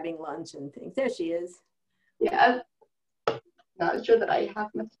like grabbing lunch and things. There she is. Yeah, I'm not sure that I have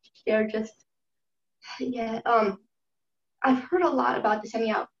much to share. Just, yeah, I've heard a lot about the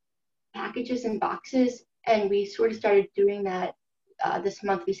sending out packages and boxes, and we sort of started doing that this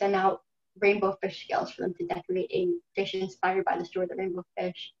month. We send out rainbow fish scales for them to decorate a dish inspired by the story of the rainbow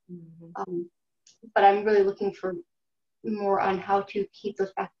fish. Mm-hmm. But I'm really looking for more on how to keep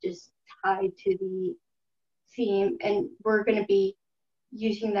those packages tied to the theme, and we're going to be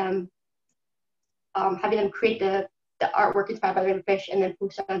using them, having them create the artwork inspired by the rainbow fish and then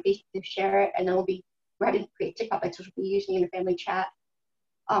post it on Facebook to share it, and then we're having to create TikTok which we'll be using in the family chat.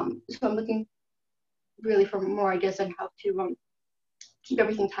 So I'm looking really for more ideas on how to keep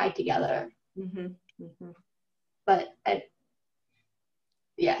everything tied together. Mm-hmm. Mm-hmm. But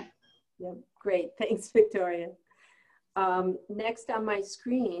yeah. Yep. Great. Thanks, Victoria. Next on my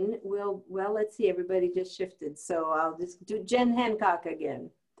screen, well, let's see, everybody just shifted. So I'll just do Jen Hancock again.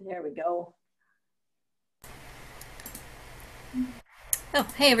 There we go. Oh,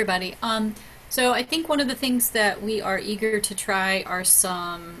 hey, everybody. So I think one of the things that we are eager to try are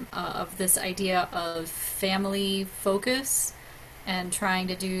some of this idea of family focus, and trying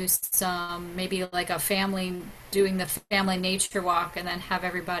to do some, maybe like a family, doing the family nature walk, and then have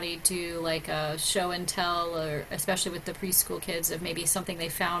everybody do like a show and tell, or especially with the preschool kids, of maybe something they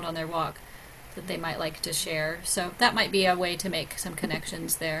found on their walk that they might like to share. So that might be a way to make some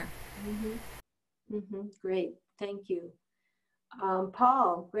connections there. Mm-hmm. Mm-hmm. Great, thank you.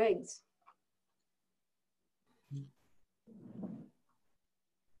 Paul Griggs.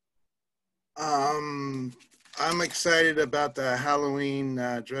 I'm excited about the Halloween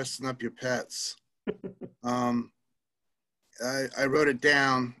dressing up your pets. I wrote it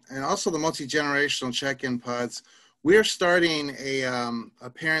down, and also the multi-generational check-in pods. We're starting a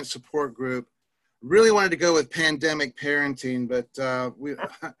parent support group. Really wanted to go with pandemic parenting, but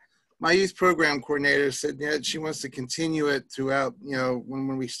my youth program coordinator said she wants to continue it throughout,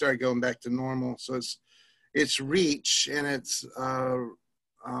 when we start going back to normal. So it's REACH, and it's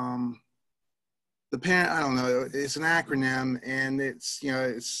the parent, I don't know, it's an acronym, and it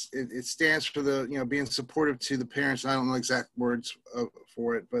stands for the, being supportive to the parents. I don't know exact words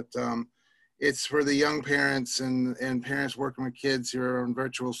for it, but it's for the young parents and parents working with kids who are in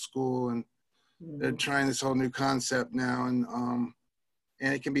virtual school, and they're trying this whole new concept now, and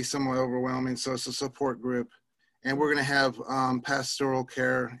it can be somewhat overwhelming. So it's a support group, and we're going to have pastoral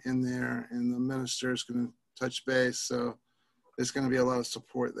care in there, and the minister is going to touch base. So there's going to be a lot of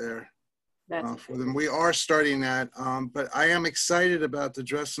support there. For them. We are starting that, but I am excited about the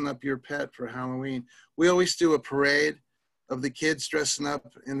dressing up your pet for Halloween. We always do a parade of the kids dressing up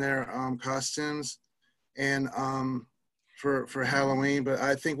in their costumes, and for Halloween, but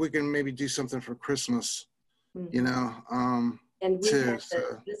I think we can maybe do something for Christmas, and we too. have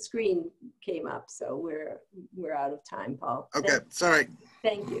the screen came up, so we're out of time, Paul. Okay, sorry.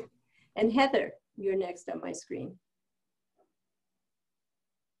 Thank you. And Heather, you're next on my screen.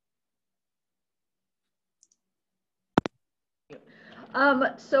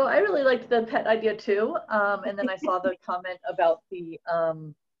 So I really liked the pet idea too. And then I saw the comment about the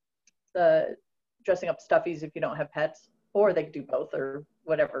dressing up stuffies if you don't have pets, or they could do both, or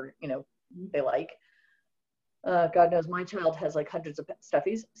whatever, they like. God knows my child has like hundreds of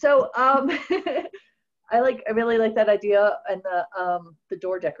stuffies. So I really like that idea, and the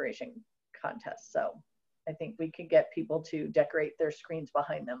door decoration contest. So I think we could get people to decorate their screens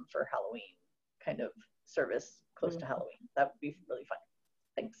behind them for Halloween kind of service close to Halloween. That would be really fun.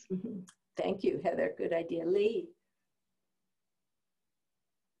 Thanks. Thank you, Heather. Good idea. Lee.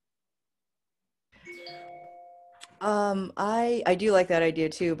 I do like that idea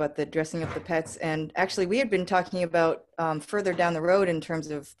too about the dressing up the pets. And actually, we had been talking about further down the road in terms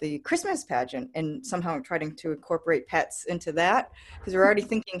of the Christmas pageant and somehow trying to incorporate pets into that, because we're already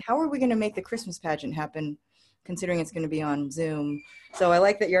thinking, how are we going to make the Christmas pageant happen, considering it's going to be on Zoom? So I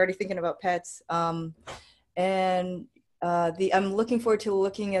like that you're already thinking about pets. And I'm looking forward to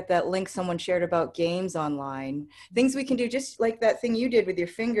looking at that link someone shared about games online. Things we can do, just like that thing you did with your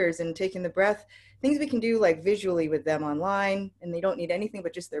fingers and taking the breath. Things we can do like visually with them online, and they don't need anything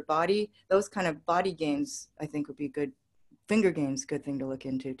but just their body. Those kind of body games, I think, would be good. Finger games, good thing to look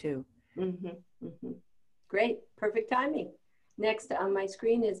into too. Great, perfect timing. Next on my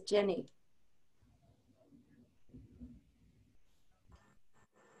screen is Jenny.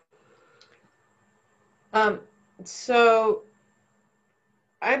 So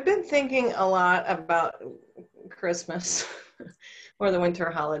I've been thinking a lot about Christmas or the winter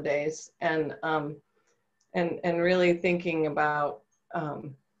holidays, and really thinking about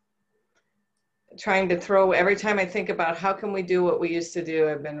trying to throw, every time I think about how can we do what we used to do,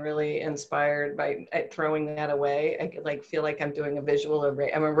 I've been really inspired by throwing that away. I like feel like I'm doing a visual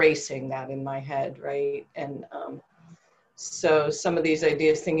I'm erasing that in my head, right? And so some of these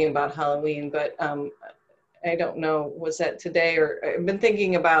ideas, thinking about Halloween, but I don't know, was that today, or I've been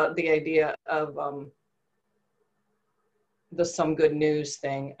thinking about the idea of the Some Good News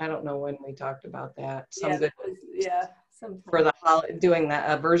thing. I don't know when we talked about that. For the doing that,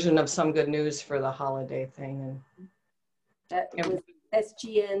 a version of Some Good News for the holiday thing. And that was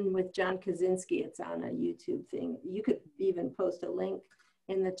SGN with John Kaczynski. It's on a YouTube thing. You could even post a link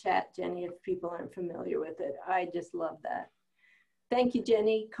in the chat, Jenny, if people aren't familiar with it. I just love that. Thank you,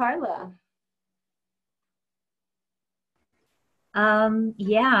 Jenny. Carla.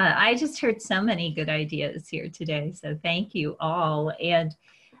 Yeah, I just heard so many good ideas here today, so thank you all. And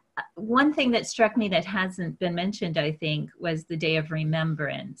one thing that struck me that hasn't been mentioned, I think, was the Day of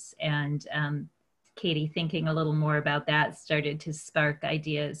Remembrance. And Katie, thinking a little more about that, started to spark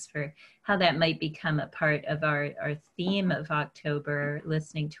ideas for how that might become a part of our theme of October,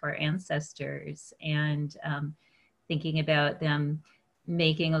 listening to our ancestors, and thinking about them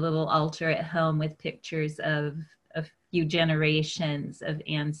making a little altar at home with pictures of a few generations of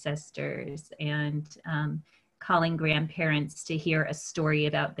ancestors, and calling grandparents to hear a story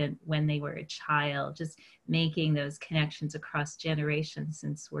about them when they were a child, just making those connections across generations,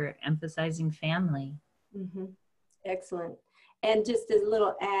 since we're emphasizing family. Excellent. And just a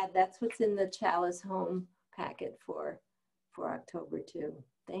little add, that's what's in the Chalice Home packet for October too.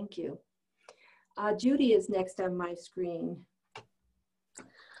 Thank you. Judy is next on my screen.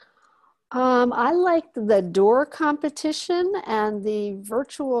 I liked the door competition and the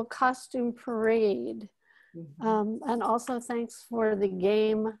virtual costume parade. And also thanks for the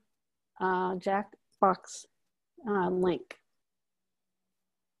game Jackbox link.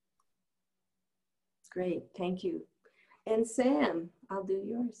 Great, thank you. And Sam, I'll do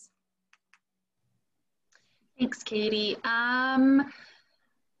yours. Thanks, Katie. I'm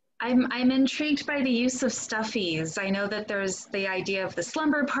intrigued by the use of stuffies. I know that there's the idea of the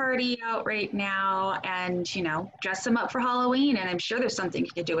slumber party out right now, and dress them up for Halloween, and I'm sure there's something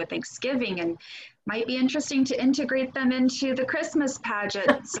you could do with Thanksgiving, and might be interesting to integrate them into the Christmas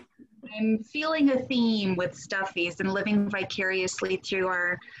pageants. I'm feeling a theme with stuffies and living vicariously through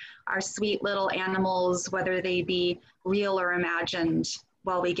our sweet little animals, whether they be real or imagined,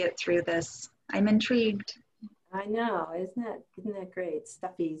 while we get through this. I'm intrigued. I know, isn't that great?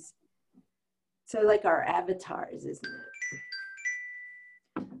 Stuffies. So like our avatars, isn't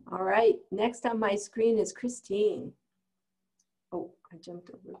it? All right, next on my screen is Christine. Oh, I jumped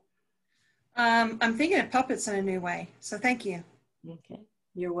over. I'm thinking of puppets in a new way, so thank you. Okay,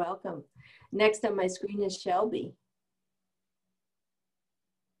 you're welcome. Next on my screen is Shelby.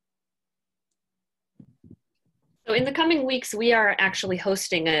 So in the coming weeks, we are actually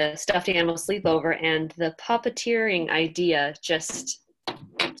hosting a stuffed animal sleepover, and the puppeteering idea just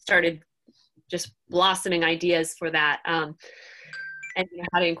started blossoming ideas for that, and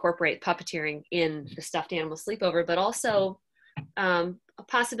how to incorporate puppeteering in the stuffed animal sleepover, but also a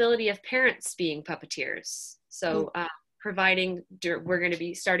possibility of parents being puppeteers. So we're going to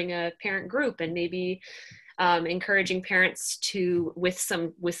be starting a parent group, and maybe encouraging parents to, with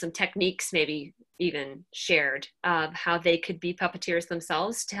some techniques maybe even shared, how they could be puppeteers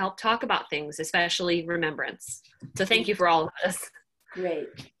themselves to help talk about things, especially remembrance. So thank you for all of this.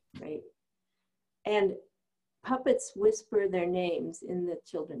 Great, great. And puppets whisper their names in the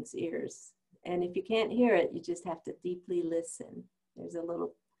children's ears. And if you can't hear it, you just have to deeply listen. There's a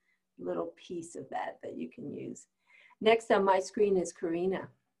little piece of that you can use. Next on my screen is Karina.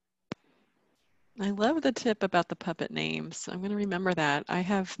 I love the tip about the puppet names. I'm going to remember that. I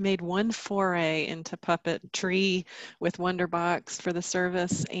have made one foray into puppetry with Wonderbox for the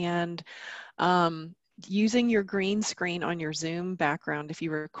service, and using your green screen on your Zoom background. If you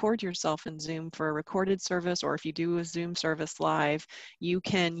record yourself in Zoom for a recorded service, or if you do a Zoom service live, you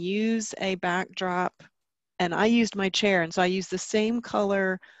can use a backdrop. And I used my chair, and so I used the same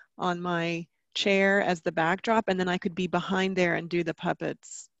color on my chair as the backdrop, and then I could be behind there and do the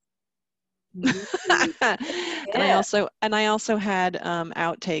puppets. And I also had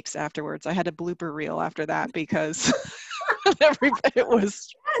outtakes afterwards. I had a blooper reel after that because it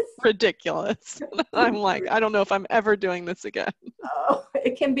was ridiculous. I'm like, I don't know if I'm ever doing this again. Oh,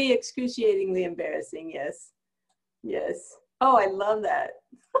 it can be excruciatingly embarrassing. Yes. Yes. Oh, I love that.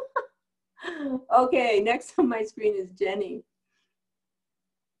 Okay, next on my screen is Jenny.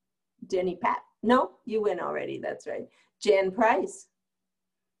 Jenny Pat. No, you win already. That's right. Jan Price.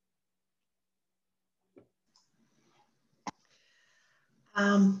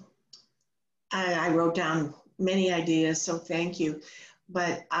 I wrote down many ideas, so thank you.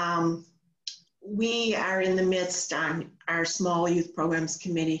 But we are in the midst on our small youth programs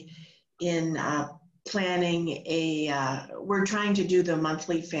committee in planning we're trying to do the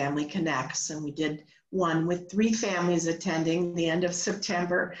monthly family connects, and we did one with 3 families attending the end of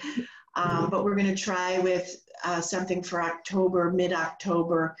September. But we're going to try with something for October,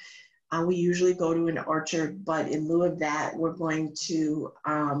 mid-October. We usually go to an orchard, but in lieu of that, we're going to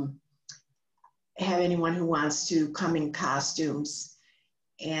have anyone who wants to come in costumes.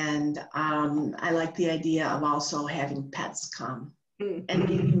 And I like the idea of also having pets come and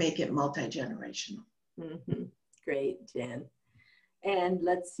maybe make it multi-generational. Mm-hmm. Great, Jen. And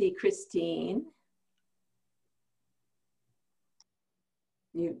let's see, Christine.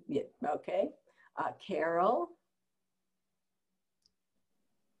 Yeah, okay. Carol.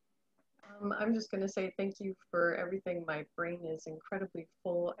 I'm just going to say thank you for everything. My brain is incredibly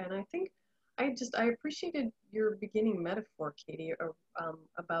full, and I think I appreciated your beginning metaphor, Katie,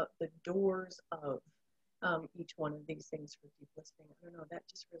 about the doors of each one of these things for deep listening. I don't know, that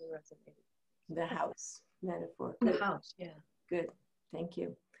just really resonated. The house metaphor. Good. The house, yeah. Good, thank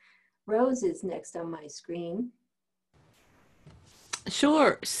you. Rose is next on my screen.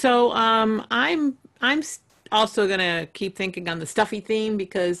 Sure. So I'm also gonna keep thinking on the Stuffy theme,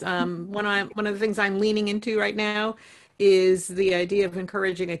 because one of the things I'm leaning into right now is the idea of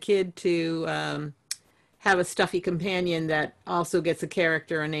encouraging a kid to have a Stuffy companion that also gets a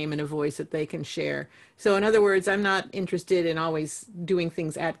character, a name, and a voice that they can share. So in other words, I'm not interested in always doing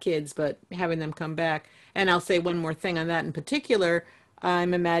things at kids, but having them come back. And I'll say one more thing on that in particular.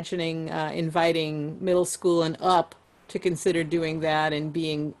 I'm imagining inviting middle school and up to consider doing that and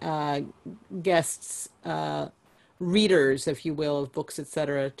being guests, readers, if you will, of books,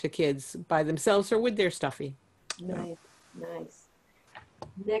 etc., to kids by themselves or with their Stuffy. Nice, nice.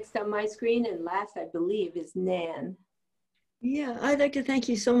 Next on my screen and last, I believe, is Nan. Yeah, I'd like to thank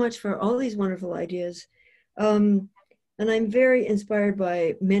you so much for all these wonderful ideas. And I'm very inspired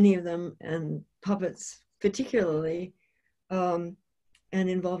by many of them, and puppets particularly, and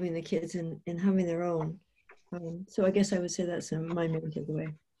involving the kids in having their own. So I guess I would say that's my main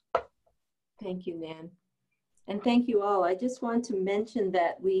takeaway. Thank you, Nan. And thank you all. I just want to mention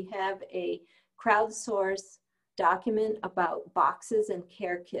that we have a crowdsource document about boxes and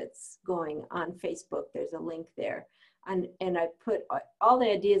care kits going on Facebook. There's a link there. And I put all the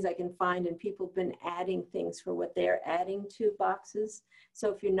ideas I can find, and people have been adding things for what they're adding to boxes.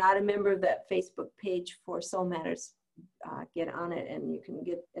 So if you're not a member of that Facebook page for Soul Matters, get on it and you can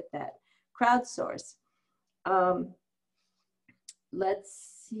get at that crowdsource.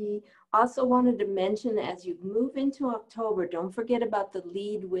 Let's see. Also wanted to mention, as you move into October, don't forget about the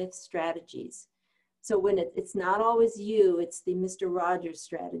lead with strategies. So when it's not always you, it's the Mr. Rogers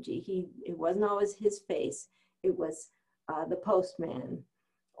strategy. It wasn't always his face. It was the postman,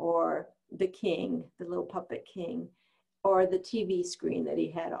 or the king, the little puppet king, or the TV screen that he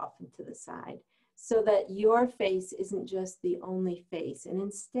had off into the side, so that your face isn't just the only face. And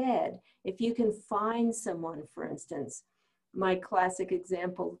instead, if you can find someone, for instance, my classic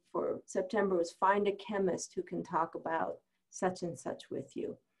example for September was find a chemist who can talk about such and such with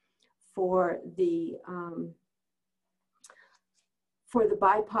you. For the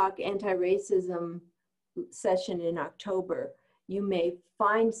BIPOC anti-racism session in October, you may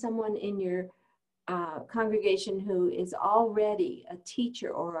find someone in your congregation who is already a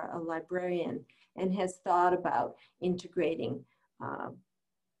teacher or a librarian and has thought about integrating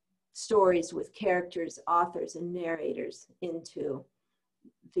stories with characters, authors, and narrators into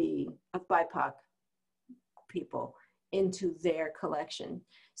the BIPOC people into their collection.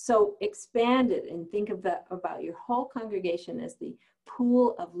 So expand it and think of that about your whole congregation as the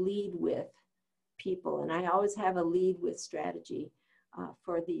pool of lead with people. And I always have a lead with strategy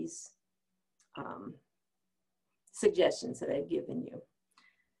for these suggestions that I've given you.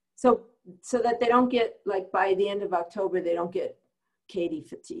 So that they don't get, like by the end of October, they don't get Katie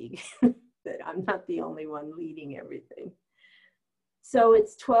fatigue, that I'm not the only one leading everything. So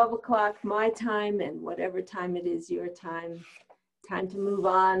it's 12 o'clock my time, and whatever time it is your time, time to move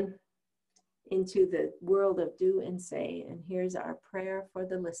on into the world of do and say. And here's our prayer for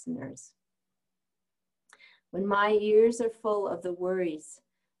the listeners. When my ears are full of the worries,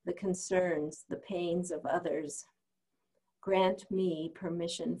 the concerns, the pains of others, grant me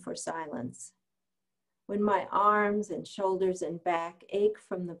permission for silence. When my arms and shoulders and back ache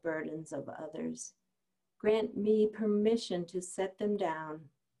from the burdens of others, grant me permission to set them down.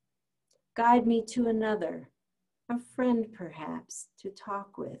 Guide me to another, a friend perhaps, to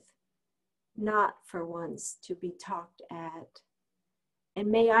talk with, not for once to be talked at. And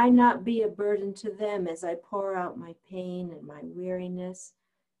may I not be a burden to them as I pour out my pain and my weariness,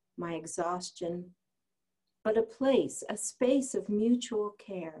 my exhaustion, but a place, a space of mutual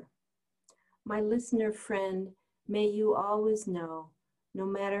care. My listener friend, may you always know, no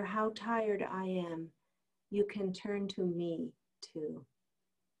matter how tired I am, you can turn to me too.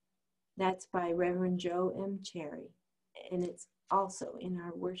 That's by Reverend Joe M. Cherry, and it's also in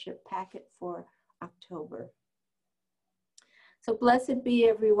our worship packet for October. So blessed be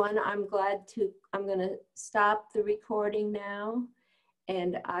everyone. I'm going to stop the recording now,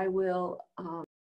 and I will